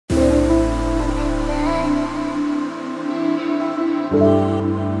Shalom,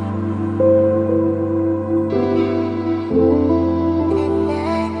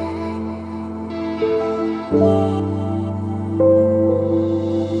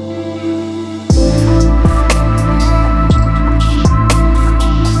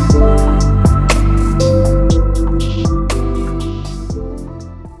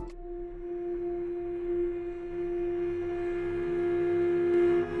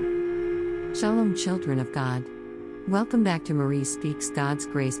 children of God. Welcome back to Marie Speaks God's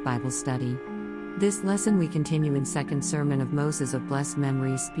Grace Bible Study. This lesson we continue in Second Sermon of Moses of blessed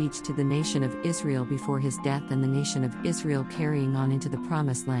memory's speech to the nation of Israel before his death and the nation of Israel carrying on into the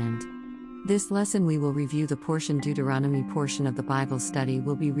Promised Land. This lesson we will review the portion Deuteronomy portion of the Bible study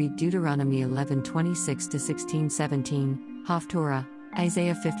will be read Deuteronomy 11:26 to 16:17, Haftarah,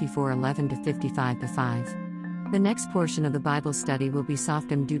 Isaiah 54:11 to 55:5. The next portion of the Bible study will be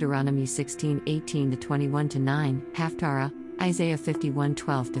Softim Deuteronomy 16:18 to 21:9, Haftarah, Isaiah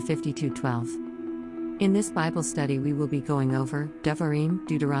 51:12 to 52:12. In this Bible study we will be going over Devarim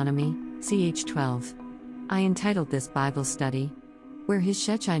Deuteronomy, ch 12. I entitled this Bible study, Where His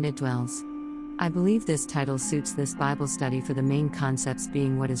Shechinah Dwells. I believe this title suits this Bible study for the main concepts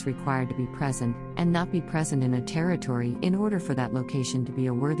being what is required to be present, and not be present in a territory in order for that location to be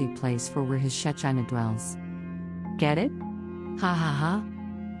a worthy place for where His Shechinah dwells. Get it? Ha ha ha.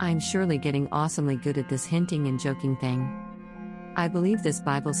 I'm surely getting awesomely good at this hinting and joking thing. I believe this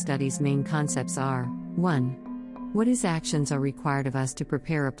Bible study's main concepts are 1. What His actions are required of us to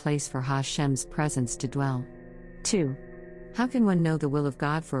prepare a place for Hashem's presence to dwell. 2. How can one know the will of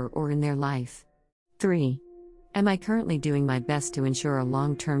God for or in their life? 3. Am I currently doing my best to ensure a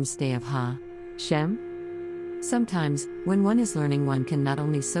long-term stay of Hashem? Sometimes, when one is learning, one can not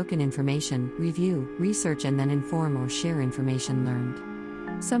only soak in information, review, research, and then inform or share information learned.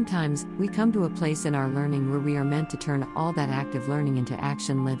 Sometimes, we come to a place in our learning where we are meant to turn all that active learning into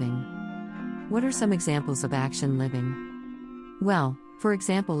action living. What are some examples of action living? Well, for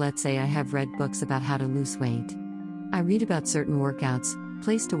example, let's say I have read books about how to lose weight. I read about certain workouts,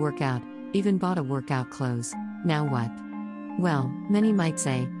 place to work out, even bought a workout clothes. Now what? Well, many might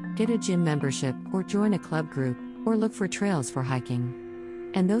say, get a gym membership, or join a club group, or look for trails for hiking.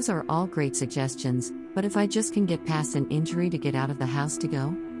 And those are all great suggestions, but if I just can get past an injury to get out of the house to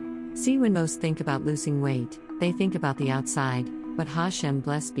go? See, when most think about losing weight, they think about the outside, but Hashem,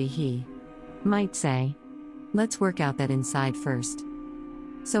 blessed be He, might say, let's work out that inside first.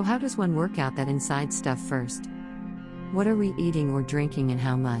 So how does one work out that inside stuff first? What are we eating or drinking and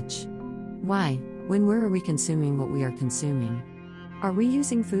how much? Why, when, where are we consuming what we are consuming? Are we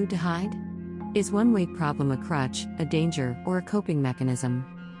using food to hide? Is one weight problem a crutch, a danger, or a coping mechanism?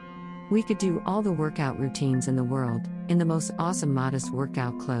 We could do all the workout routines in the world, in the most awesome modest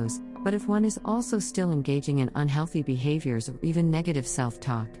workout clothes, but if one is also still engaging in unhealthy behaviors or even negative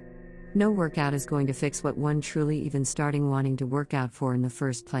self-talk, no workout is going to fix what one truly even starting wanting to work out for in the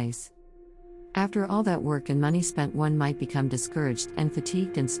first place. After all that work and money spent, one might become discouraged and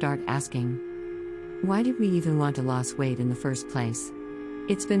fatigued and start asking, why did we even want to lose weight in the first place?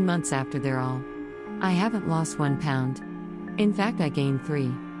 It's been months after all. I haven't lost 1 pound. In fact, I gained 3.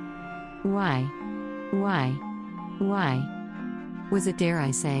 Why? Was it, dare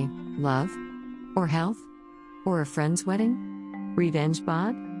I say, love? Or health? Or a friend's wedding? Revenge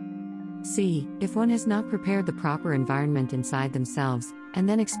bod? See, if one has not prepared the proper environment inside themselves, and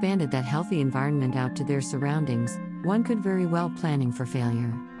then expanded that healthy environment out to their surroundings, one could very well planning for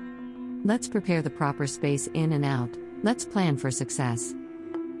failure. Let's prepare the proper space in and out, let's plan for success.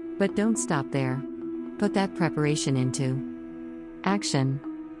 But don't stop there. Put that preparation into action.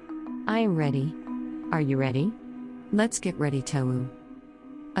 I am ready. Are you ready? Let's get ready, Tohu.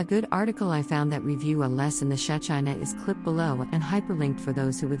 A good article I found that review a lesson the Shechinah is clipped below and hyperlinked for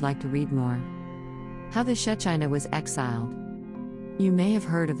those who would like to read more. How the Shechinah was exiled. You may have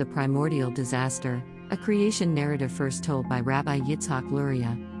heard of the primordial disaster, a creation narrative first told by Rabbi Yitzhak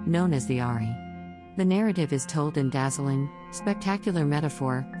Luria, known as the Ari. The narrative is told in dazzling, spectacular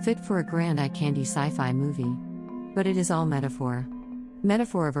metaphor, fit for a grand eye-candy sci-fi movie. But it is all metaphor.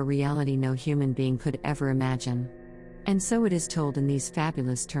 Metaphor of a reality no human being could ever imagine. And so it is told in these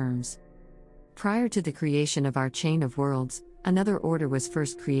fabulous terms. Prior to the creation of our chain of worlds, another order was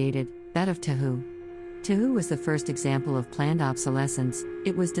first created, that of Tohu. Tohu was the first example of planned obsolescence,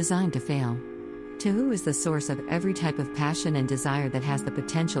 it was designed to fail. Tohu is the source of every type of passion and desire that has the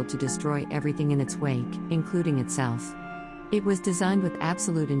potential to destroy everything in its wake, including itself. It was designed with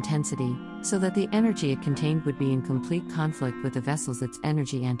absolute intensity, so that the energy it contained would be in complete conflict with the vessels its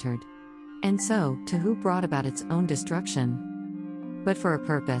energy entered. And so, Tohu brought about its own destruction. But for a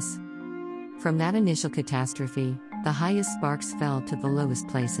purpose. From that initial catastrophe, the highest sparks fell to the lowest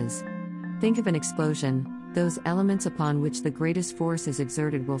places. Think of an explosion. Those elements upon which the greatest force is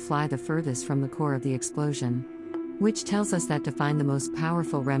exerted will fly the furthest from the core of the explosion. Which tells us that to find the most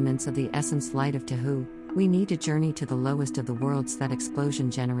powerful remnants of the essence light of Tehu, we need to journey to the lowest of the worlds that explosion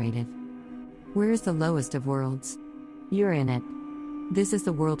generated. Where is the lowest of worlds? You're in it. This is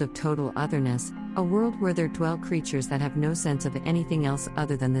the world of total otherness, a world where there dwell creatures that have no sense of anything else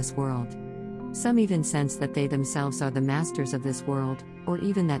other than this world. Some even sense that they themselves are the masters of this world, or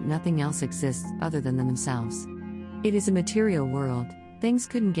even that nothing else exists other than themselves. It is a material world. Things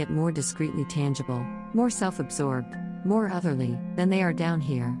couldn't get more discreetly tangible, more self-absorbed, more otherly, than they are down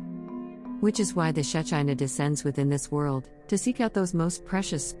here. Which is why the Shechinah descends within this world, to seek out those most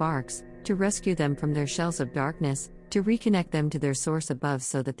precious sparks, to rescue them from their shells of darkness, to reconnect them to their source above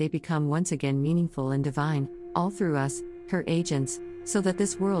so that they become once again meaningful and divine, all through us, her agents, so that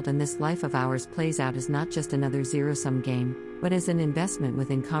this world and this life of ours plays out as not just another zero-sum game, but as an investment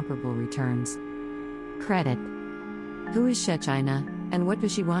with incomparable returns. Credit. Who is Shechinah, and what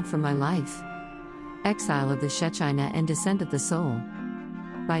does she want from my life? Exile of the Shechinah and Descent of the Soul.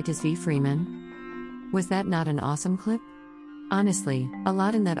 By Tzvi Freeman. Was that not an awesome clip? Honestly, a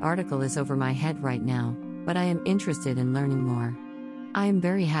lot in that article is over my head right now, but I am interested in learning more. I am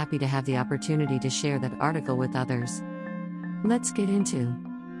very happy to have the opportunity to share that article with others. Let's get into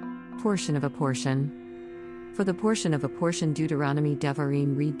Portion of a Portion. For the portion of a portion, Deuteronomy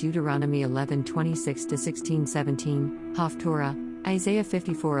Devarim, read Deuteronomy 11:26-16-17, Haftarah, Isaiah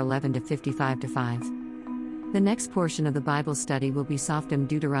 54:11-55-5. The next portion of the Bible study will be Softim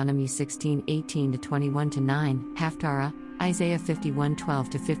Deuteronomy 16:18-21-9, Haftarah, Isaiah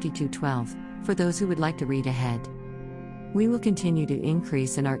 51:12-52-12, for those who would like to read ahead. We will continue to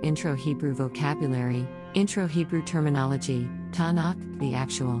increase in our intro Hebrew vocabulary, intro Hebrew terminology, Tanakh, the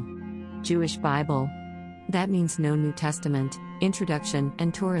actual Jewish Bible. That means no New Testament, introduction,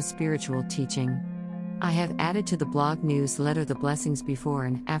 and Torah spiritual teaching. I have added to the blog newsletter the blessings before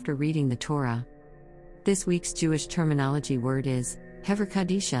and after reading the Torah. This week's Jewish terminology word is Hever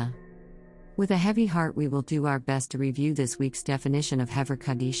Kadisha. With a heavy heart, we will do our best to review this week's definition of Hever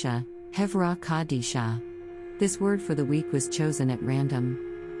Kadisha, Hevra Kadisha. This word for the week was chosen at random.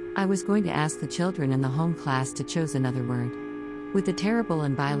 I was going to ask the children in the home class to choose another word. With the terrible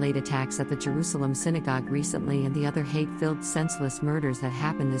and violent attacks at the Jerusalem synagogue recently and the other hate-filled senseless murders that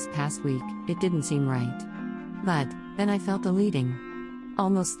happened this past week, it didn't seem right. But then I felt a leading.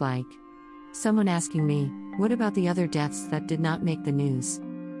 Almost like someone asking me, what about the other deaths that did not make the news?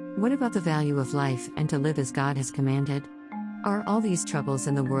 What about the value of life and to live as God has commanded? Are all these troubles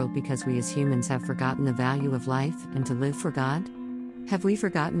in the world because we as humans have forgotten the value of life and to live for God? Have we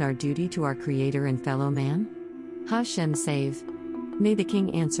forgotten our duty to our Creator and fellow man? Hashem save. May the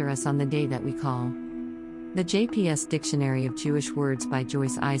King answer us on the day that we call. The JPS Dictionary of Jewish Words by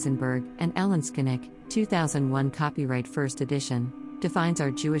Joyce Eisenberg and Ellen Skinnick, 2001, copyright first edition, defines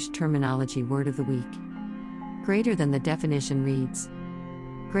our Jewish terminology word of the week. Greater than the definition reads.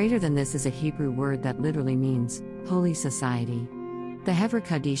 Greater than this is a Hebrew word that literally means holy society. The Hever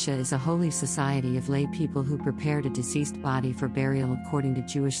Kadisha is a holy society of lay people who prepared a deceased body for burial according to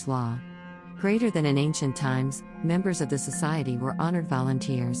Jewish law. Greater than in ancient times, members of the society were honored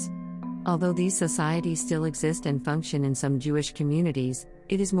volunteers. Although these societies still exist and function in some Jewish communities,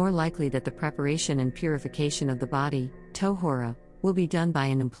 it is more likely that the preparation and purification of the body, tohora, will be done by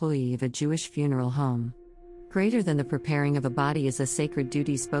an employee of a Jewish funeral home. Greater than the preparing of a body is a sacred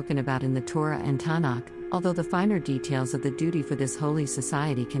duty spoken about in the Torah and Tanakh, although the finer details of the duty for this holy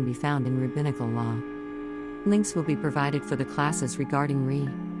society can be found in rabbinical law. Links will be provided for the classes regarding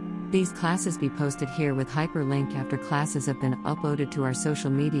Re'eh. These classes be posted here with hyperlink after classes have been uploaded to our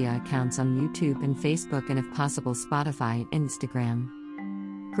social media accounts on YouTube and Facebook and if possible Spotify and Instagram.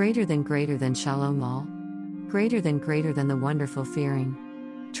 Greater than Shalom all. Greater than the wonderful fearing.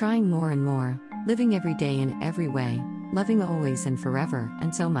 Trying more and more, living every day in every way, loving always and forever,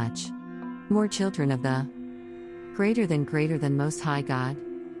 and so much. More children of the greater than Most High God.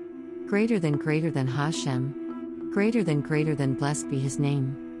 Greater than Hashem. Greater than blessed be His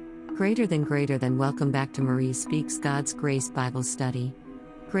name. Greater than welcome back to Marie Speaks God's Grace Bible Study.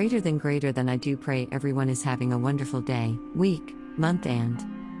 Greater than I do pray everyone is having a wonderful day, week, month and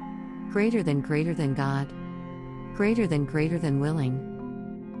greater than God. Greater than willing.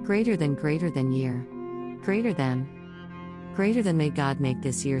 Greater than year. Greater than may God make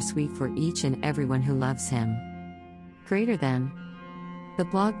this year sweet for each and everyone who loves Him. Greater than. The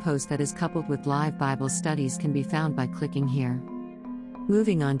blog post that is coupled with live Bible studies can be found by clicking here.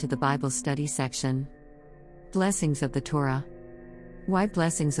 Moving on to the Bible study section. Blessings of the Torah. Why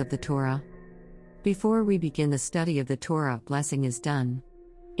blessings of the Torah? Before we begin the study of the Torah, blessing is done.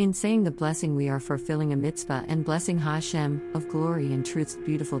 In saying the blessing, we are fulfilling a mitzvah and blessing Hashem, of glory and truth's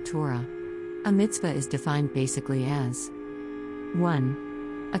beautiful Torah. A mitzvah is defined basically as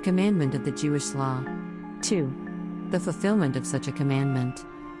 1. A commandment of the Jewish law. 2. The fulfillment of such a commandment.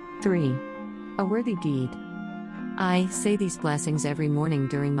 3. A worthy deed. I say these blessings every morning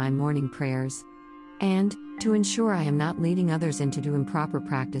during my morning prayers. And, to ensure I am not leading others into improper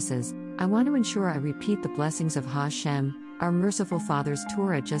practices, I want to ensure I repeat the blessings of Hashem, our merciful Father's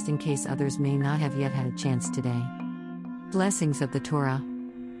Torah, just in case others may not have yet had a chance today. Blessings of the Torah.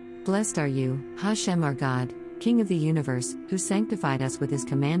 Blessed are you, Hashem our God, King of the universe, who sanctified us with his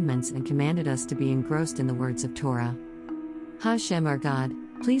commandments and commanded us to be engrossed in the words of Torah. Hashem our God,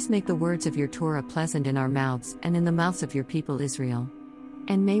 please make the words of your Torah pleasant in our mouths and in the mouths of your people Israel.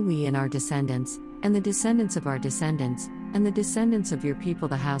 And may we and our descendants, and the descendants of our descendants, and the descendants of your people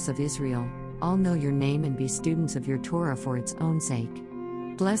the house of Israel, all know your name and be students of your Torah for its own sake.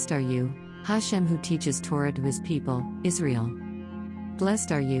 Blessed are you, Hashem who teaches Torah to his people, Israel.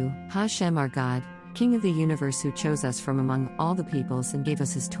 Blessed are you, Hashem our God, King of the universe who chose us from among all the peoples and gave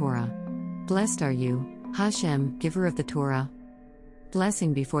us his Torah. Blessed are you, Hashem, giver of the Torah.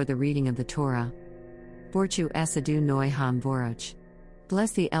 Blessing before the reading of the Torah. Borchu Esadu Noi Ham Voroch.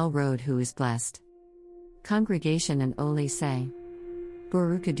 Bless the El Road who is blessed. Congregation and Ole say.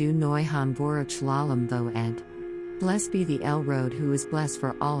 Baruch Adu Noi Ham Voroch Lalam Vo Ed. Blessed be the El Road who is blessed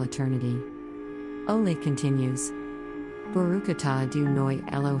for all eternity. Ole continues. Baruch Atah Adu Noi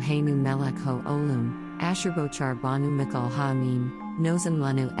Eloheinu Melech Ho Olum, Asher Bochar Banu Mikal Ha'amim, Nozen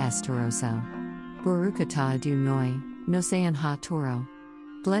Lanu Es Toroso. Baruch Atah Adu Noi, Nosean Ha Toro.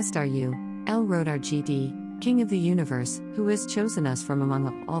 Blessed are you, El Rod RGD, King of the universe, who has chosen us from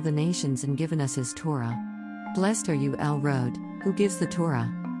among all the nations and given us his Torah. Blessed are you, El Rod, who gives the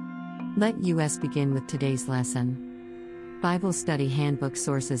Torah. Let us begin with today's lesson. Bible Study Handbook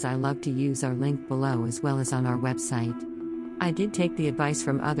sources I love to use are linked below as well as on our website. I did take the advice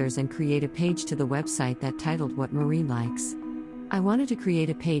from others and create a page to the website that titled What Marie Likes. I wanted to create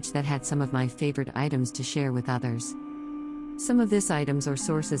a page that had some of my favorite items to share with others. Some of these items or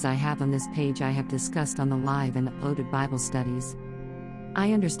sources I have on this page I have discussed on the live and uploaded Bible studies.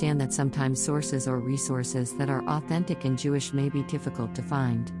 I understand that sometimes sources or resources that are authentic and Jewish may be difficult to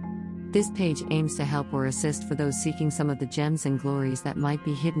find. This page aims to help or assist for those seeking some of the gems and glories that might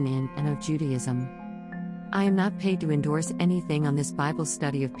be hidden in and of Judaism. I am not paid to endorse anything on this Bible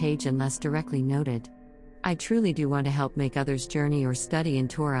study of page unless directly noted. I truly do want to help make others' journey or study in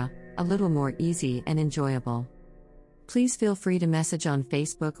Torah a little more easy and enjoyable. Please feel free to message on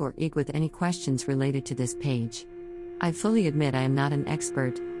Facebook or IG with any questions related to this page. I fully admit I am not an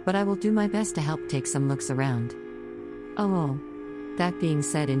expert, but I will do my best to help take some looks around. Oh. That being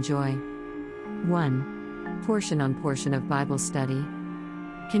said, enjoy. 1. Portion on Portion of Bible Study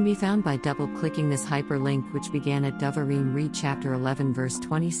can be found by double-clicking this hyperlink, which began at Devarim read chapter 11 verse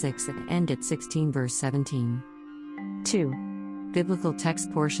 26 and end at 16 verse 17. 2. Biblical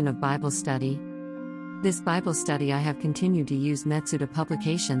Text Portion of Bible Study. This Bible study I have continued to use Metsuda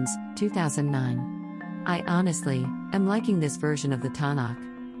Publications, 2009. I honestly am liking this version of the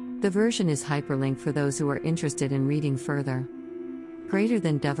Tanakh. The version is hyperlinked for those who are interested in reading further. Greater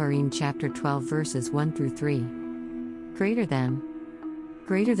than Devarim chapter 12 verses 1 through 3. Greater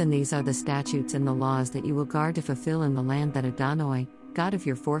than these are the statutes and the laws that you will guard to fulfill in the land that Adonai, God of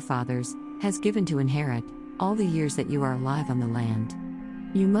your forefathers, has given to inherit, all the years that you are alive on the land.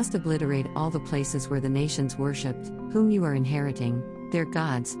 You must obliterate all the places where the nations worshipped, whom you are inheriting, their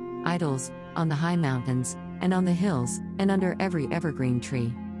gods, idols, on the high mountains, and on the hills, and under every evergreen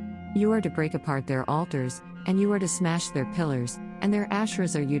tree. You are to break apart their altars, and you are to smash their pillars, and their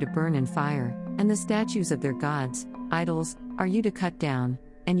asherahs are you to burn in fire, and the statues of their gods, idols, are you to cut down,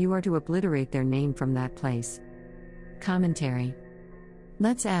 and you are to obliterate their name from that place. Commentary.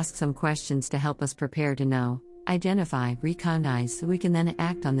 Let's ask some questions to help us prepare to know, identify, recognize, so we can then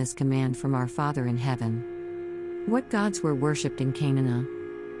act on this command from our Father in heaven. What gods were worshipped in Canaan?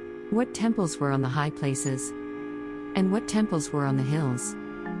 What temples were on the high places? And what temples were on the hills?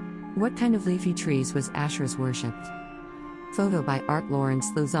 What kind of leafy trees was Asher's worshipped? Photo by Art Lawrence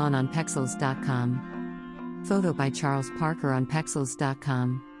Luzon on Pexels.com. Photo by Charles Parker on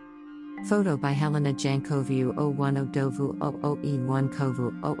Pexels.com. Photo by Helena Jankoviu 010 Dovu 00E1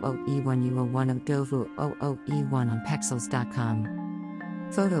 Kovu 00E1 U010 Dovu 00E1 on Pexels.com.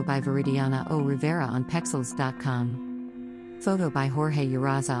 Photo by Viridiana O. Rivera on Pexels.com. Photo by Jorge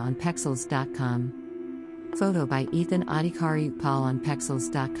Uraza on Pexels.com. Photo by Ethan Adhikari Paul on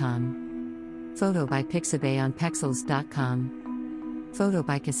Pexels.com. Photo by Pixabay on Pexels.com. Photo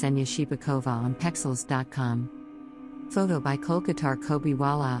by Ksenia Shibakova on Pexels.com. Photo by Kolkatar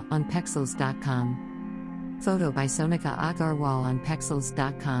Kobiwala on Pexels.com. Photo by Sonika Agarwal on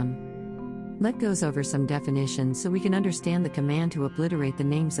Pexels.com. Let goes over some definitions so we can understand the command to obliterate the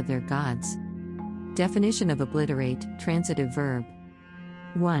names of their gods. Definition of obliterate, transitive verb.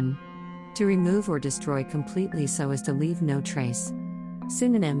 1. To remove or destroy completely so as to leave no trace.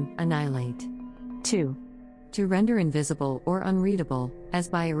 Synonym, annihilate. 2. To render invisible or unreadable, as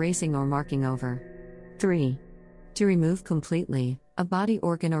by erasing or marking over. 3. To remove completely, a body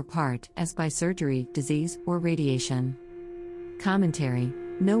organ or part, as by surgery, disease, or radiation. Commentary.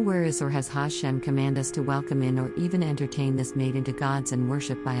 Nowhere is or has Hashem command us to welcome in or even entertain this made into gods and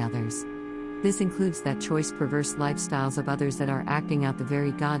worship by others. This includes that choice perverse lifestyles of others that are acting out the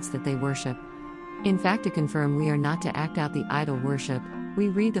very gods that they worship. In fact, to confirm we are not to act out the idol worship, we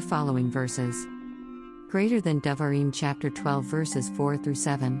read the following verses. Greater than Devarim chapter 12 verses 4 through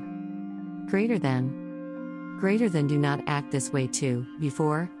 7. Greater than do not act this way too,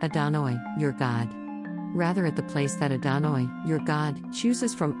 before Adonai, your God. Rather at the place that Adonai, your God,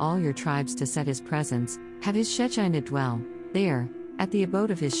 chooses from all your tribes to set his presence, have his Shechinah dwell, there, at the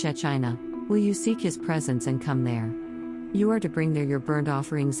abode of his Shechinah, will you seek his presence and come there. You are to bring there your burnt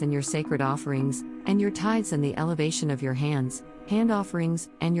offerings and your sacred offerings, and your tithes and the elevation of your hands, hand offerings,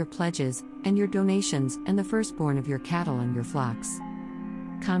 and your pledges, and your donations, and the firstborn of your cattle and your flocks.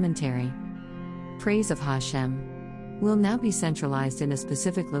 Commentary. Praise of Hashem will now be centralized in a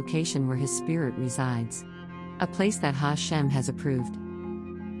specific location where his spirit resides. A place that Hashem has approved.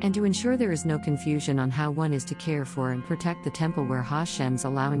 And to ensure there is no confusion on how one is to care for and protect the temple where Hashem's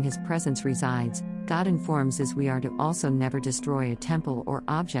allowing his presence resides, God informs us we are to also never destroy a temple or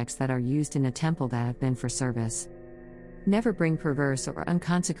objects that are used in a temple that have been for service. Never bring perverse or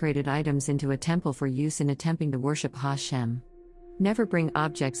unconsecrated items into a temple for use in attempting to worship Hashem. Never bring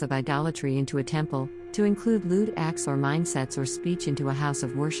objects of idolatry into a temple, to include lewd acts or mindsets or speech into a house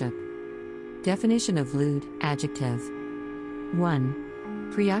of worship. Definition of lewd, adjective. 1.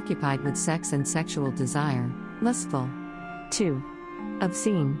 Preoccupied with sex and sexual desire, lustful. 2.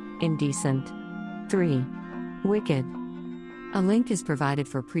 Obscene, indecent. 3. Wicked. A link is provided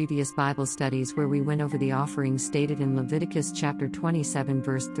for previous Bible studies where we went over the offerings stated in Leviticus chapter 27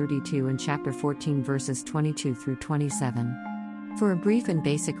 verse 32 and chapter 14 verses 22 through 27. For a brief and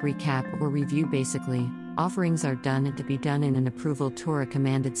basic recap or review, basically, offerings are done and to be done in an approval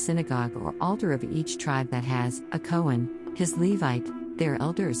Torah-commanded synagogue or altar of each tribe that has a Cohen, his Levite, their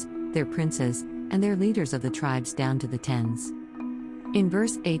elders, their princes, and their leaders of the tribes down to the tens. In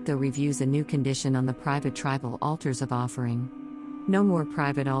verse 8 though reviews a new condition on the private tribal altars of offering. No more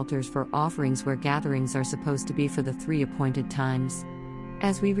private altars for offerings where gatherings are supposed to be for the 3 appointed times.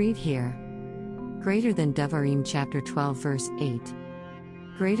 As we read here. Greater than Devarim chapter 12 verse 8.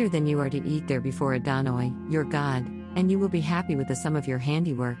 Greater than you are to eat there before Adonai, your God, and you will be happy with the sum of your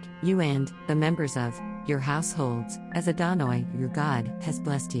handiwork, you and the members of your households, as Adonai, your God, has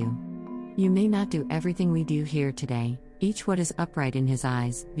blessed you. You may not do everything we do here today, each what is upright in his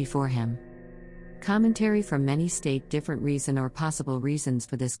eyes, before him. Commentary from many state different reason or possible reasons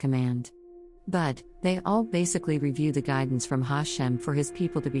for this command. But they all basically review the guidance from Hashem for his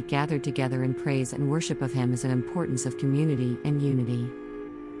people to be gathered together in praise and worship of him as an importance of community and unity.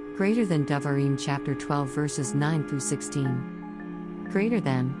 Greater than Devarim chapter 12 verses 9 through 16. Greater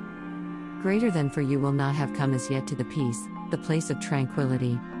than for you will not have come as yet to the peace, the place of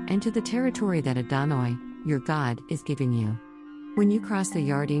tranquility, and to the territory that Adonai, your God, is giving you. When you cross the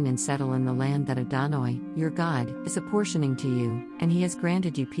Yarden and settle in the land that Adonai, your God, is apportioning to you, and he has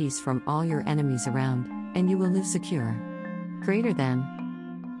granted you peace from all your enemies around, and you will live secure. Greater than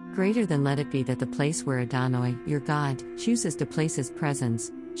let it be that the place where Adonai, your God, chooses to place his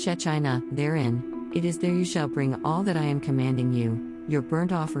presence, Shechinah, therein, it is there you shall bring all that I am commanding you, your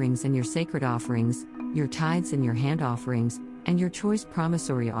burnt offerings and your sacred offerings, your tithes and your hand offerings, and your choice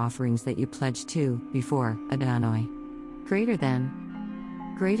promissory offerings that you pledge to, before Adonai. Greater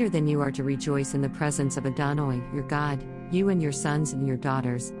than you are to rejoice in the presence of Adonai, your God, you and your sons and your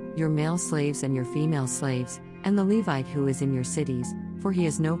daughters, your male slaves and your female slaves, and the Levite who is in your cities, for he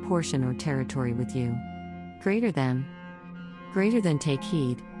has no portion or territory with you. Greater than take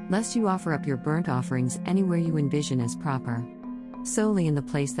heed, lest you offer up your burnt offerings anywhere you envision as proper. Solely in the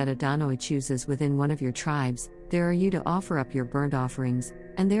place that Adonai chooses within one of your tribes, there are you to offer up your burnt offerings,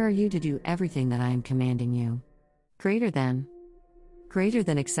 and there are you to do everything that I am commanding you. Greater than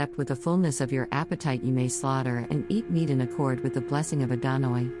except with the fullness of your appetite you may slaughter and eat meat in accord with the blessing of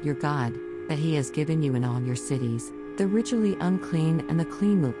Adonai, your God, that he has given you in all your cities. The ritually unclean and the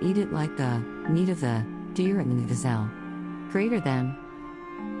clean will eat it like the meat of the deer and the gazelle. Greater than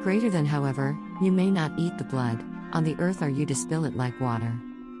Greater than, however, you may not eat the blood, on the earth are you to spill it like water.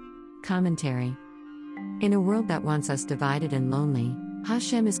 Commentary. In a world that wants us divided and lonely,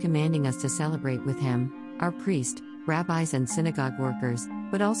 Hashem is commanding us to celebrate with Him, our priests, rabbis and synagogue workers,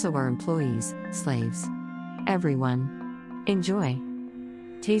 but also our employees, slaves. Everyone. Enjoy.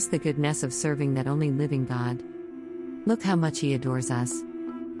 Taste the goodness of serving that only living God. Look how much He adores us.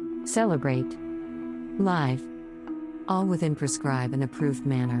 Celebrate. Live. All within prescribed and approved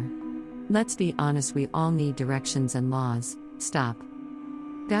manner. Let's be honest, we all need directions and laws. Stop.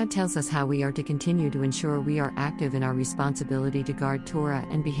 God tells us how we are to continue to ensure we are active in our responsibility to guard Torah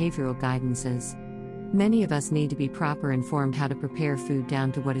and behavioral guidances. Many of us need to be proper informed how to prepare food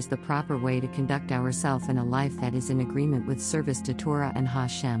down to what is the proper way to conduct ourselves in a life that is in agreement with service to Torah and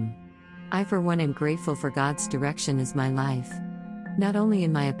Hashem. I for one am grateful for God's direction as my life. Not only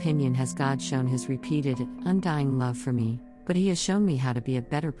in my opinion has God shown His repeated and undying love for me, but He has shown me how to be a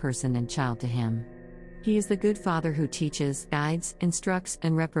better person and child to Him. He is the good Father who teaches, guides, instructs,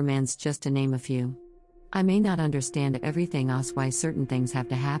 and reprimands, just to name a few. I may not understand everything else why certain things have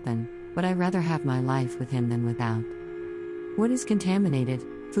to happen, but I rather have my life with Him than without. What is contaminated,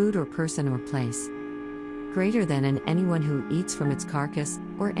 food or person or place? Greater than and anyone who eats from its carcass,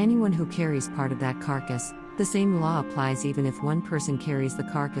 or anyone who carries part of that carcass. The same law applies even if one person carries the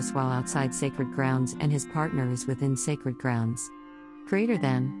carcass while outside sacred grounds and his partner is within sacred grounds. Greater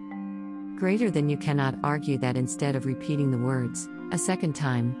than you cannot argue that instead of repeating the words a second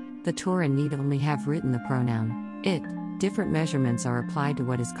time, the Torah need only have written the pronoun it. Different measurements are applied to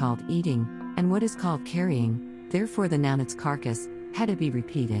what is called eating, and what is called carrying, therefore the noun its carcass had to be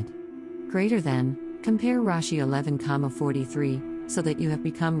repeated. Greater than, compare Rashi 11,43, so that you have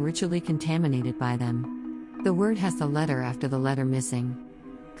become ritually contaminated by them. The word has the letter after the letter missing.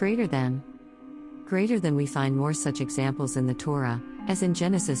 Greater than we find more such examples in the Torah, as in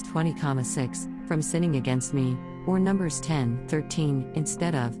Genesis 20,6, from sinning against me, or Numbers 10:13,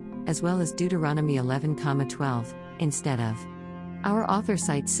 instead of, as well as Deuteronomy 11,12, instead of. Our author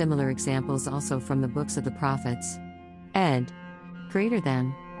cites similar examples also from the books of the prophets. Ed. Greater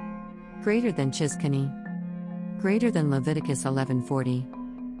than Shechinah. Greater than Leviticus 11:40.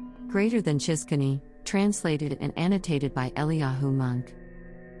 Greater than Shechinah, translated and annotated by Eliyahu Monk.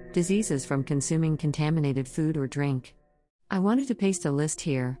 Diseases from consuming contaminated food or drink. I wanted to paste a list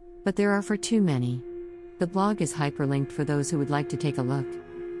here, but there are far too many. The blog is hyperlinked for those who would like to take a look.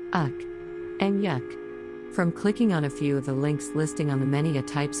 Uck. And yuck. From clicking on a few of the links listing on the many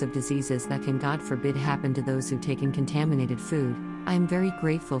types of diseases that can, God forbid, happen to those who take in contaminated food, I am very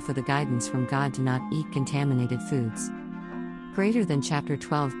grateful for the guidance from God to not eat contaminated foods. Greater than chapter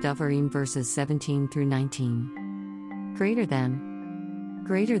 12 Devarim verses 17 through 19. Greater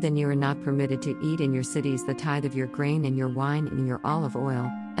than you are not permitted to eat in your cities the tithe of your grain and your wine and your olive oil,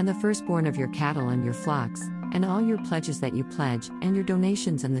 and the firstborn of your cattle and your flocks, and all your pledges that you pledge, and your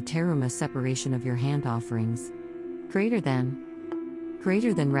donations and the terumah separation of your hand offerings. Greater than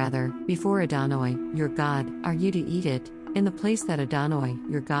rather, before Adonai, your God, are you to eat it, in the place that Adonai,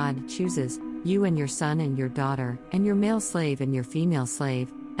 your God, chooses, you and your son and your daughter, and your male slave and your female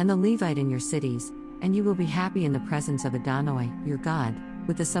slave, and the Levite in your cities, and you will be happy in the presence of Adonai, your God,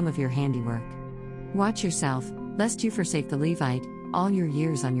 with the sum of your handiwork. Watch yourself, lest you forsake the Levite, all your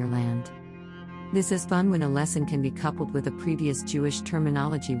years on your land. This is fun when a lesson can be coupled with a previous Jewish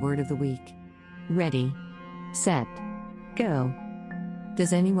terminology word of the week. Ready. Set. Go.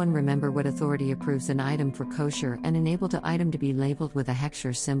 Does anyone remember what authority approves an item for kosher and enables the item to be labeled with a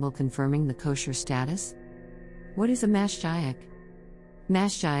hechsher symbol confirming the kosher status? What is a mashgiach?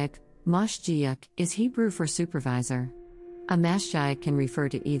 Mashgiach, is Hebrew for supervisor. A mashgiach can refer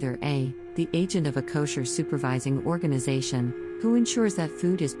to either A, the agent of a kosher supervising organization, who ensures that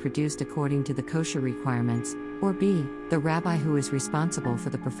food is produced according to the kosher requirements, or B, the rabbi who is responsible for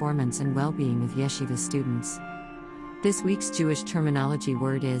the performance and well-being of yeshiva students. This week's Jewish terminology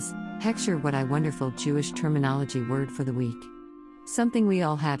word is hechsher. What a wonderful Jewish terminology word for the week. Something we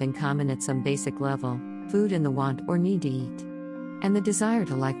all have in common at some basic level, food and the want or need to eat. And the desire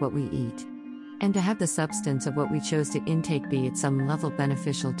to like what we eat. And to have the substance of what we chose to intake be at some level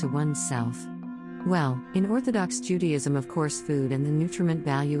beneficial to one's self. Well, in Orthodox Judaism, of course, food and the nutriment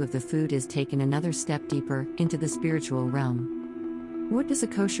value of the food is taken another step deeper, into the spiritual realm. What does a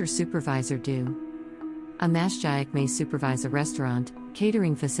kosher supervisor do? A mashgiach may supervise a restaurant,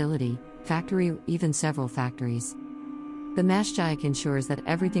 catering facility, factory, or even several factories. The mashgiach ensures that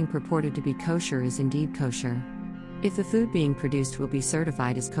everything purported to be kosher is indeed kosher. If the food being produced will be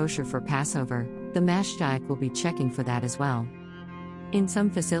certified as kosher for Passover, the mashgiach will be checking for that as well. In some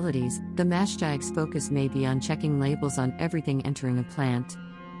facilities, the mashgiach's focus may be on checking labels on everything entering a plant.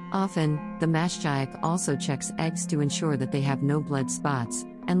 Often, the mashgiach also checks eggs to ensure that they have no blood spots,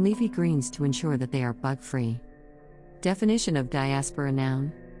 and leafy greens to ensure that they are bug-free. Definition of diaspora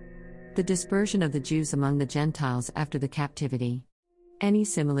noun: the dispersion of the Jews among the Gentiles after the captivity. Any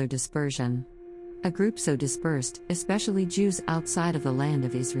similar dispersion. A group so dispersed, especially Jews outside of the land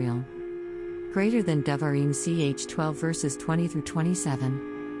of Israel. Greater than Devarim ch 12 verses 20 through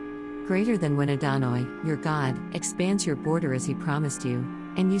 27. Greater than when Adonai, your God, expands your border as he promised you,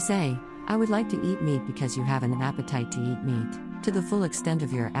 and you say, I would like to eat meat because you have an appetite to eat meat. To the full extent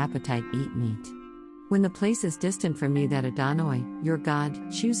of your appetite, eat meat. When the place is distant from you that Adonai, your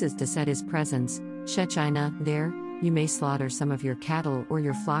God, chooses to set his presence, Shechinah, there, you may slaughter some of your cattle or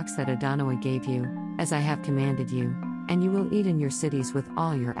your flocks that Adonai gave you, as I have commanded you, and you will eat in your cities with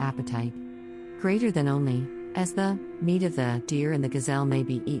all your appetite. Greater than only, as the meat of the deer and the gazelle may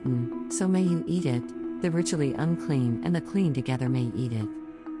be eaten, so may you eat it, the ritually unclean and the clean together may eat it.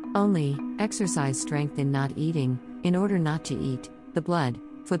 Only, exercise strength in not eating, in order not to eat, the blood,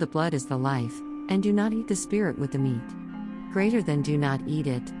 for the blood is the life, and do not eat the spirit with the meat. Greater than do not eat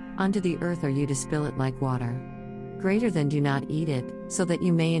it, unto the earth are you to spill it like water. Greater than do not eat it, so that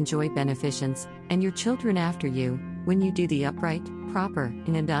you may enjoy beneficence, and your children after you, when you do the upright, proper,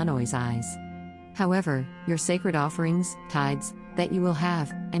 in Adonai's eyes. However, your sacred offerings, tithes, that you will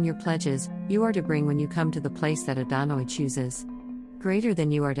have, and your pledges, you are to bring when you come to the place that Adonai chooses. Greater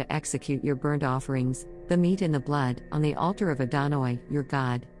than you are to execute your burnt offerings, the meat and the blood, on the altar of Adonai, your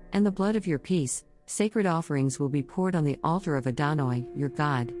God, and the blood of your peace, sacred offerings will be poured on the altar of Adonai, your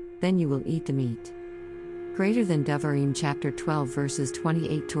God, then you will eat the meat. Greater than Devarim chapter 12 verses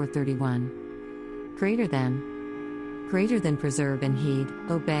 28 to 31. Greater than preserve and heed,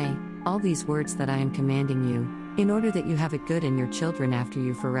 obey, all these words that I am commanding you, in order that you have it good and your children after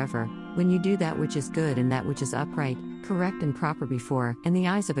you forever, when you do that which is good and that which is upright, correct and proper before, in the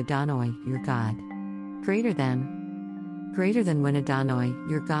eyes of Adonai, your God. Greater than when Adonai,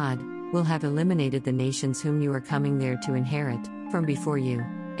 your God, will have eliminated the nations whom you are coming there to inherit, from before you,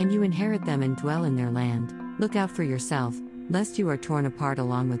 and you inherit them and dwell in their land. Look out for yourself, lest you are torn apart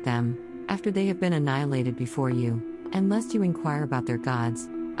along with them, after they have been annihilated before you, and lest you inquire about their gods,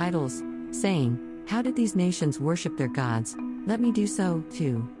 idols, saying, how did these nations worship their gods? Let me do so,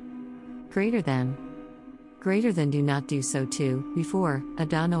 too. Greater than do not do so too, before,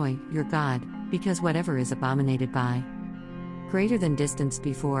 Adonai, your God, because whatever is abominated by. Greater than distance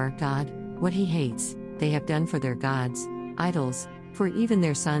before, God, what he hates, they have done for their gods, idols, for even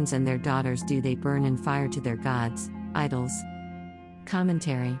their sons and their daughters do they burn in fire to their gods, idols.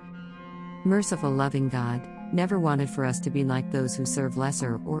 Commentary. Merciful loving God, never wanted for us to be like those who serve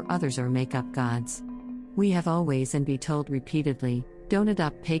lesser or others or make up gods. We have always and be told repeatedly, don't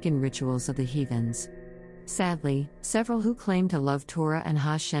adopt pagan rituals of the heathens. Sadly, several who claim to love Torah and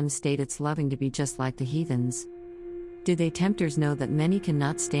Hashem state it's loving to be just like the heathens. Do they tempters know that many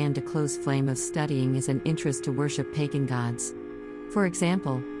cannot stand a close flame of studying as an interest to worship pagan gods? For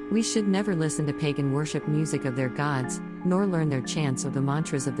example, we should never listen to pagan worship music of their gods, nor learn their chants or the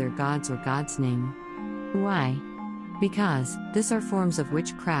mantras of their gods or God's name. Why? Because, these are forms of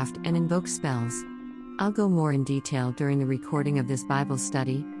witchcraft and invoke spells. I'll go more in detail during the recording of this Bible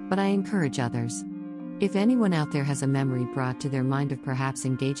study, but I encourage others. If anyone out there has a memory brought to their mind of perhaps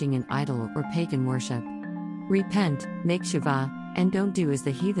engaging in idol or pagan worship, repent, make shuvah, and don't do as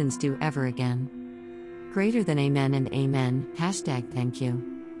the heathens do ever again. Greater than amen and amen, #thank you.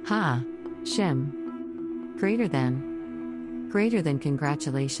 Shem. Greater than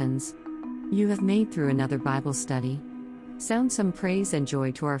congratulations. You have made through another Bible study. Sound some praise and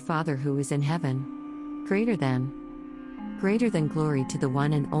joy to our Father who is in heaven. Greater than glory to the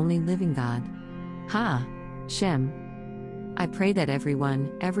one and only living God. Shem. I pray that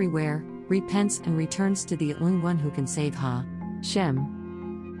everyone, everywhere, repents and returns to the only one who can save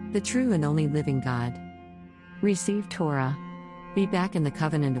Shem. The true and only living God. Receive Torah. Be back in the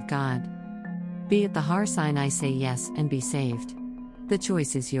covenant of God. Be at the Har Sinai, say yes and be saved. The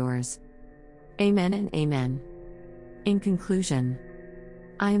choice is yours. Amen and amen. In conclusion,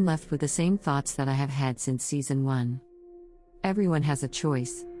 I am left with the same thoughts that I have had since season 1. Everyone has a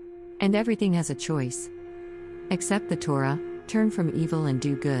choice. And everything has a choice. Accept the Torah, turn from evil and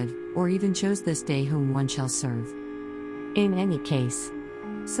do good, or even choose this day whom one shall serve. In any case,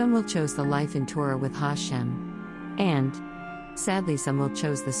 some will choose the life in Torah with Hashem. And, sadly, some will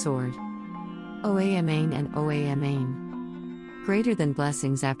choose the sword. Oa Amen and Oa Amen. Greater than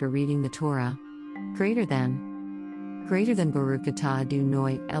blessings after reading the Torah. Greater than Baruch atah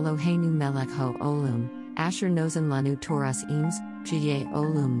Adonai Eloheinu melech ha-olam, asher nosen lanu Toras emes, p'yeh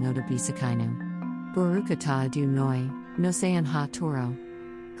olam noda b'Shechinah. Baruch atah Adonai, nosean ha-Torah.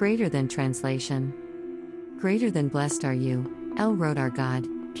 Greater than translation. Greater than blessed are you, El Rod our God,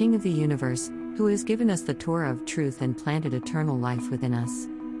 King of the universe, who has given us the Torah of truth and planted eternal life within us.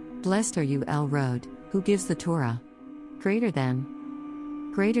 Blessed are you, El Rod, who gives the Torah. Greater than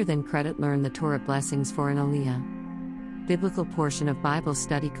credit. Learn the Torah blessings for an Aliyah. Biblical portion of Bible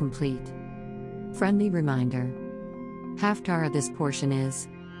study complete. Friendly reminder. Haftarah. This portion is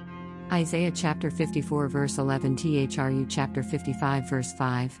Isaiah chapter 54 verse 11 thru chapter 55 verse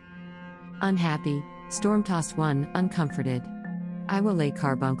 5. Unhappy, storm-tossed one, uncomforted. I will lay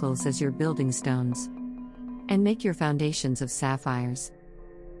carbuncles as your building stones, and make your foundations of sapphires.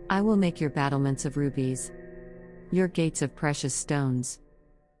 I will make your battlements of rubies, your gates of precious stones,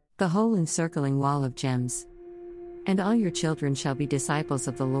 the whole encircling wall of gems. And all your children shall be disciples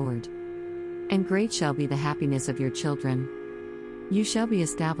of the Lord, and great shall be the happiness of your children. You shall be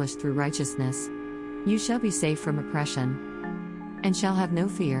established through righteousness. You shall be safe from oppression, and shall have no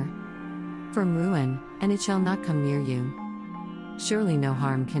fear from ruin, and it shall not come near you. Surely no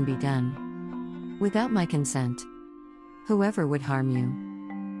harm can be done without my consent. Whoever would harm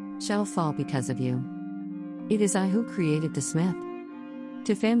you shall fall because of you. It is I who created the smith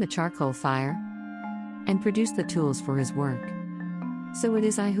to fan the charcoal fire and produce the tools for his work. So it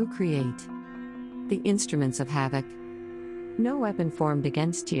is I who create the instruments of havoc. No weapon formed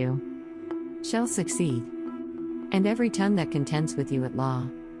against you shall succeed, and every tongue that contends with you at law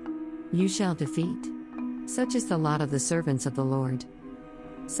you shall defeat. Such is the lot of the servants of the Lord,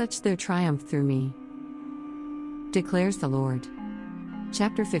 such their triumph through me, declares the Lord.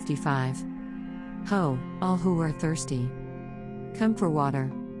 Chapter 55. Ho, all who are thirsty, come for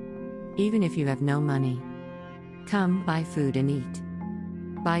water. Even if you have no money, come, buy food and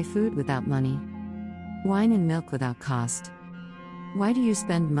eat. Buy food without money, wine and milk without cost. Why do you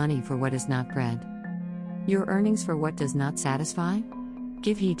spend money for what is not bread, your earnings for what does not satisfy?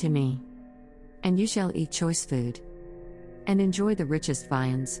 Give heed to me, and you shall eat choice food, and enjoy the richest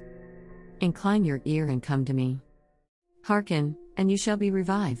viands. Incline your ear and come to me. Hearken, and you shall be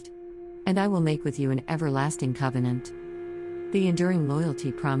revived, and I will make with you an everlasting covenant, the enduring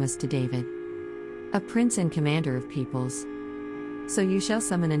loyalty promised to David, a prince and commander of peoples. So you shall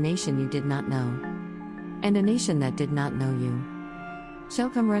summon a nation you did not know, and a nation that did not know you shall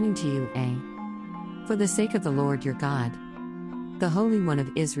come running to you, for the sake of the Lord your God, the Holy One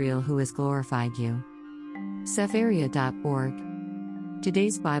of Israel who has glorified you. Sefaria.org.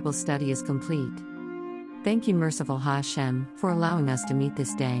 Today's Bible study is complete. Thank you, merciful Hashem, for allowing us to meet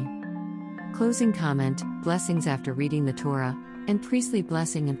this day. Closing comment: blessings after reading the Torah, and priestly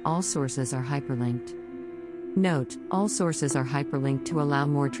blessing and all sources are hyperlinked. Note, all sources are hyperlinked to allow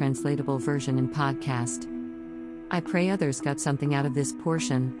more translatable version in podcast. I pray others got something out of this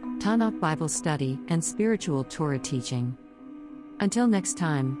portion, Tanakh Bible study, and spiritual Torah teaching. Until next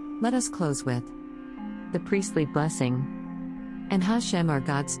time, let us close with the priestly blessing. And Hashem our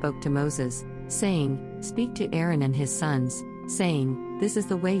God spoke to Moses, saying, Speak to Aaron and his sons, saying, This is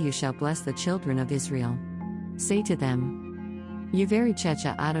the way you shall bless the children of Israel. Say to them,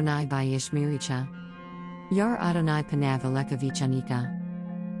 Yiverichecha Adonai Vayishmiricha. Yar Adonai Panav Aleka Vichanika.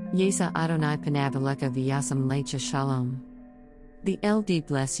 Yesa Adonai Panav Aleka Vyasam Lecha Shalom. The LD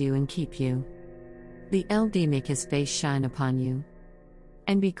bless you and keep you. The LD make his face shine upon you,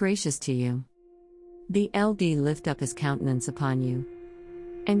 and be gracious to you. The LD lift up his countenance upon you,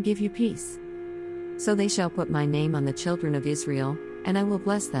 and give you peace. So they shall put my name on the children of Israel, and I will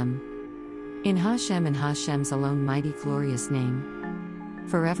bless them. In Hashem and Hashem's alone mighty glorious name.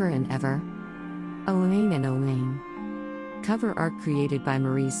 Forever and ever. Amen and Amen. Cover art created by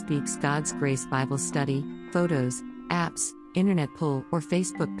Marie Speaks God's Grace Bible Study, photos, apps, internet pull, or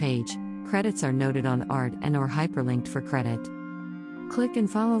Facebook page. Credits are noted on art and or hyperlinked for credit. Click and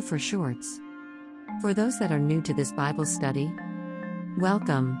follow for shorts. For those that are new to this Bible study,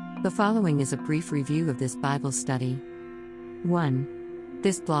 welcome. The following is a brief review of this Bible study. 1.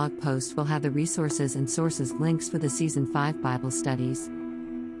 This blog post will have the resources and sources links for the Season 5 Bible studies.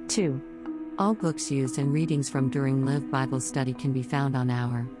 2. All books used and readings from during Live Bible Study can be found on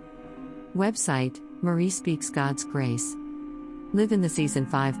our website, Marie Speaks God's Grace. Live in the Season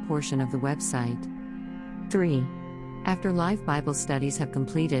 5 portion of the website. 3. After live Bible studies have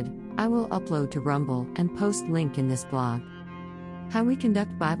completed, I will upload to Rumble and post link in this blog. How we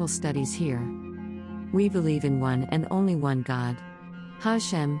conduct Bible studies here. We believe in one and only one God,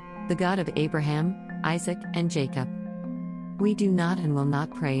 Hashem, the God of Abraham, Isaac, and Jacob. We do not and will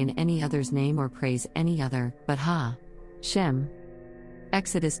not pray in any other's name or praise any other, but Shem.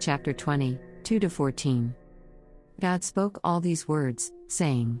 Exodus chapter 20, 2-14. God spoke all these words,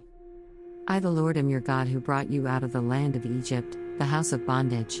 saying, I the Lord am your God who brought you out of the land of Egypt, the house of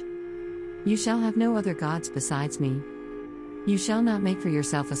bondage. You shall have no other gods besides me. You shall not make for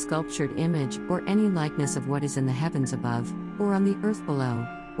yourself a sculptured image or any likeness of what is in the heavens above, or on the earth below,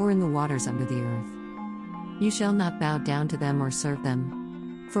 or in the waters under the earth. You shall not bow down to them or serve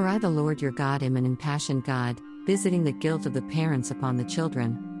them. For I, the Lord your God, am an impassioned God, visiting the guilt of the parents upon the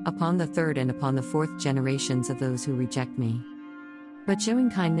children, upon the third and upon the fourth generations of those who reject me, but showing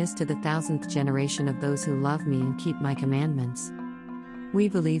kindness to the 1,000th generation of those who love me and keep my commandments. We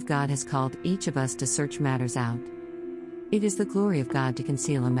believe God has called each of us to search matters out. It is the glory of God to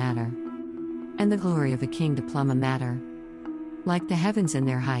conceal a matter, and the glory of a king to plumb a matter. Like the heavens in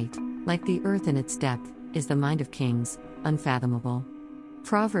their height, like the earth in its depth, is the mind of kings, unfathomable.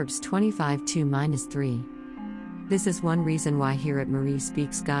 Proverbs 25:2-3. This is one reason why here at Marie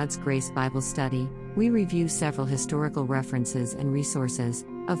Speaks God's Grace Bible Study, we review several historical references and resources,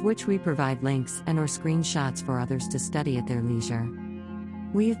 of which we provide links and/or screenshots for others to study at their leisure.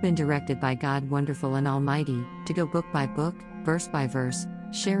 We have been directed by God Wonderful and Almighty, to go book by book, verse by verse,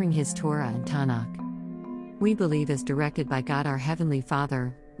 sharing His Torah and Tanakh. We believe as directed by God our Heavenly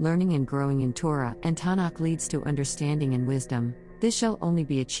Father, learning and growing in Torah and Tanakh leads to understanding and wisdom. This shall only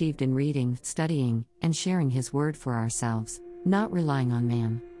be achieved in reading, studying, and sharing His Word for ourselves, not relying on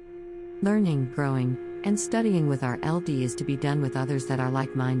man. Learning, growing, and studying with our LD is to be done with others that are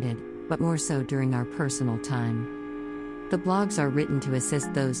like-minded, but more so during our personal time. The blogs are written to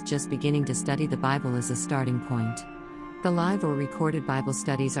assist those just beginning to study the Bible as a starting point. The live or recorded Bible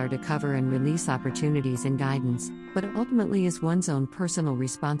studies are to cover and release opportunities and guidance, but ultimately is one's own personal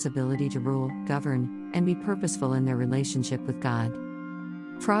responsibility to rule, govern, and be purposeful in their relationship with God.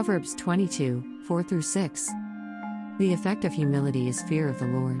 Proverbs 22:4-6. The effect of humility is fear of the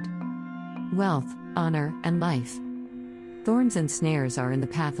Lord. Wealth, honor, and life. Thorns and snares are in the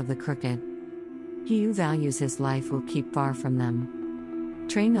path of the crooked. He who values his life will keep far from them.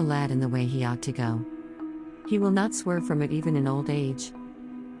 Train a lad in the way he ought to go. He will not swerve from it even in old age.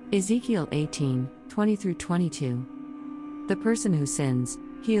 Ezekiel 18:20-22. The person who sins,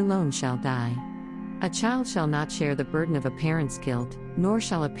 he alone shall die. A child shall not share the burden of a parent's guilt, nor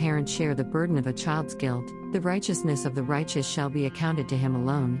shall a parent share the burden of a child's guilt. The righteousness of the righteous shall be accounted to him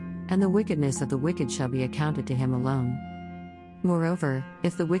alone, and the wickedness of the wicked shall be accounted to him alone. Moreover,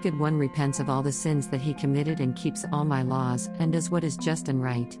 if the wicked one repents of all the sins that he committed and keeps all my laws and does what is just and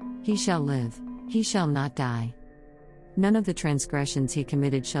right, he shall live, he shall not die. None of the transgressions he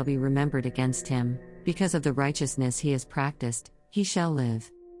committed shall be remembered against him, because of the righteousness he has practiced, he shall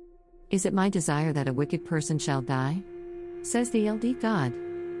live. Is it my desire that a wicked person shall die? Says the LD God.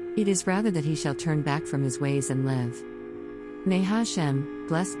 It is rather that he shall turn back from his ways and live. May Hashem,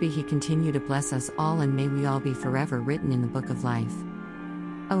 blessed be He, continue to bless us all, and may we all be forever written in the book of life.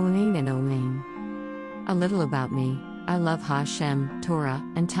 Amen and Amen. A little about me: I love Hashem, Torah,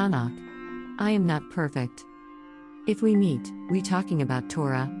 and Tanakh. I am not perfect. If we meet, we talking about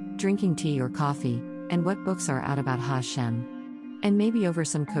Torah, drinking tea or coffee, and what books are out about Hashem. And maybe over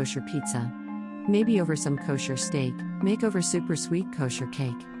some kosher pizza. Maybe over some kosher steak, make over super sweet kosher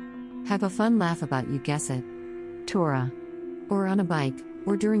cake. Have a fun laugh about, you guess it, Torah. Or on a bike,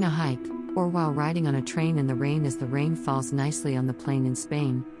 or during a hike, or while riding on a train in the rain as the rain falls nicely on the plain in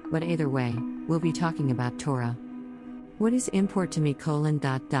Spain, but either way, we'll be talking about Torah. What is import to me: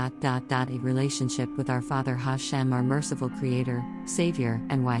 a relationship with our Father Hashem, our merciful Creator, Savior,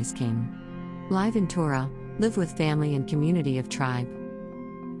 and wise King. Live in Torah, live with family and community of tribe.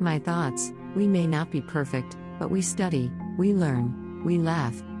 My thoughts: we may not be perfect, but we study, we learn, we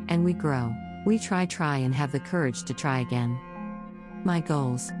laugh, and we grow. We try and have the courage to try again. My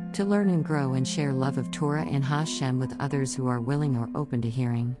goals: to learn and grow and share love of Torah and Hashem with others who are willing or open to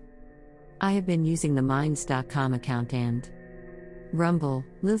hearing. I have been using the Minds.com account and Rumble,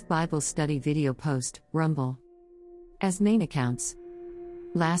 Live Bible Study Video Post, Rumble, as main accounts.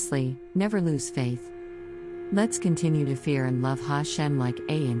 Lastly, never lose faith. Let's continue to fear and love Hashem like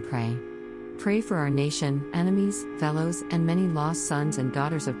A and pray. Pray for our nation, enemies, fellows, and many lost sons and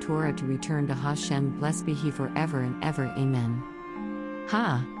daughters of Torah to return to Hashem. Blessed be He forever and ever. Amen.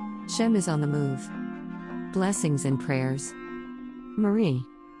 Hashem is on the move. Blessings and prayers. Marie.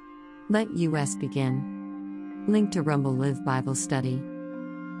 Let US begin. Link to Rumble Live Bible Study.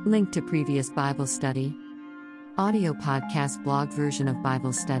 Link to previous Bible study. Audio podcast blog version of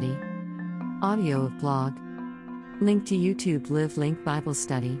Bible study. Audio of blog. Link to YouTube Live Link Bible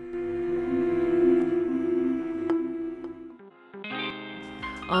Study.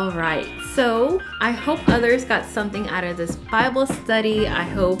 All right, so I hope others got something out of this Bible study. I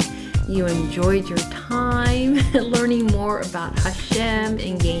hope you enjoyed your time learning more about Hashem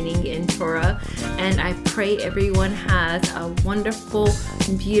and gaining in Torah. And I pray everyone has a wonderful,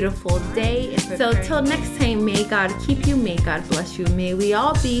 beautiful day. So till next time, may God keep you, may God bless you, may we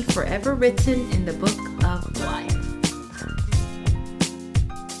all be forever written in the book of life.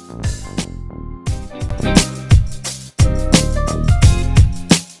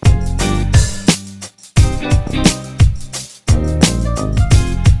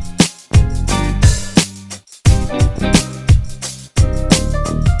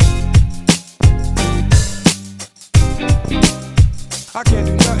 I can't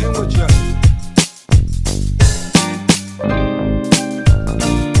do nothing with you.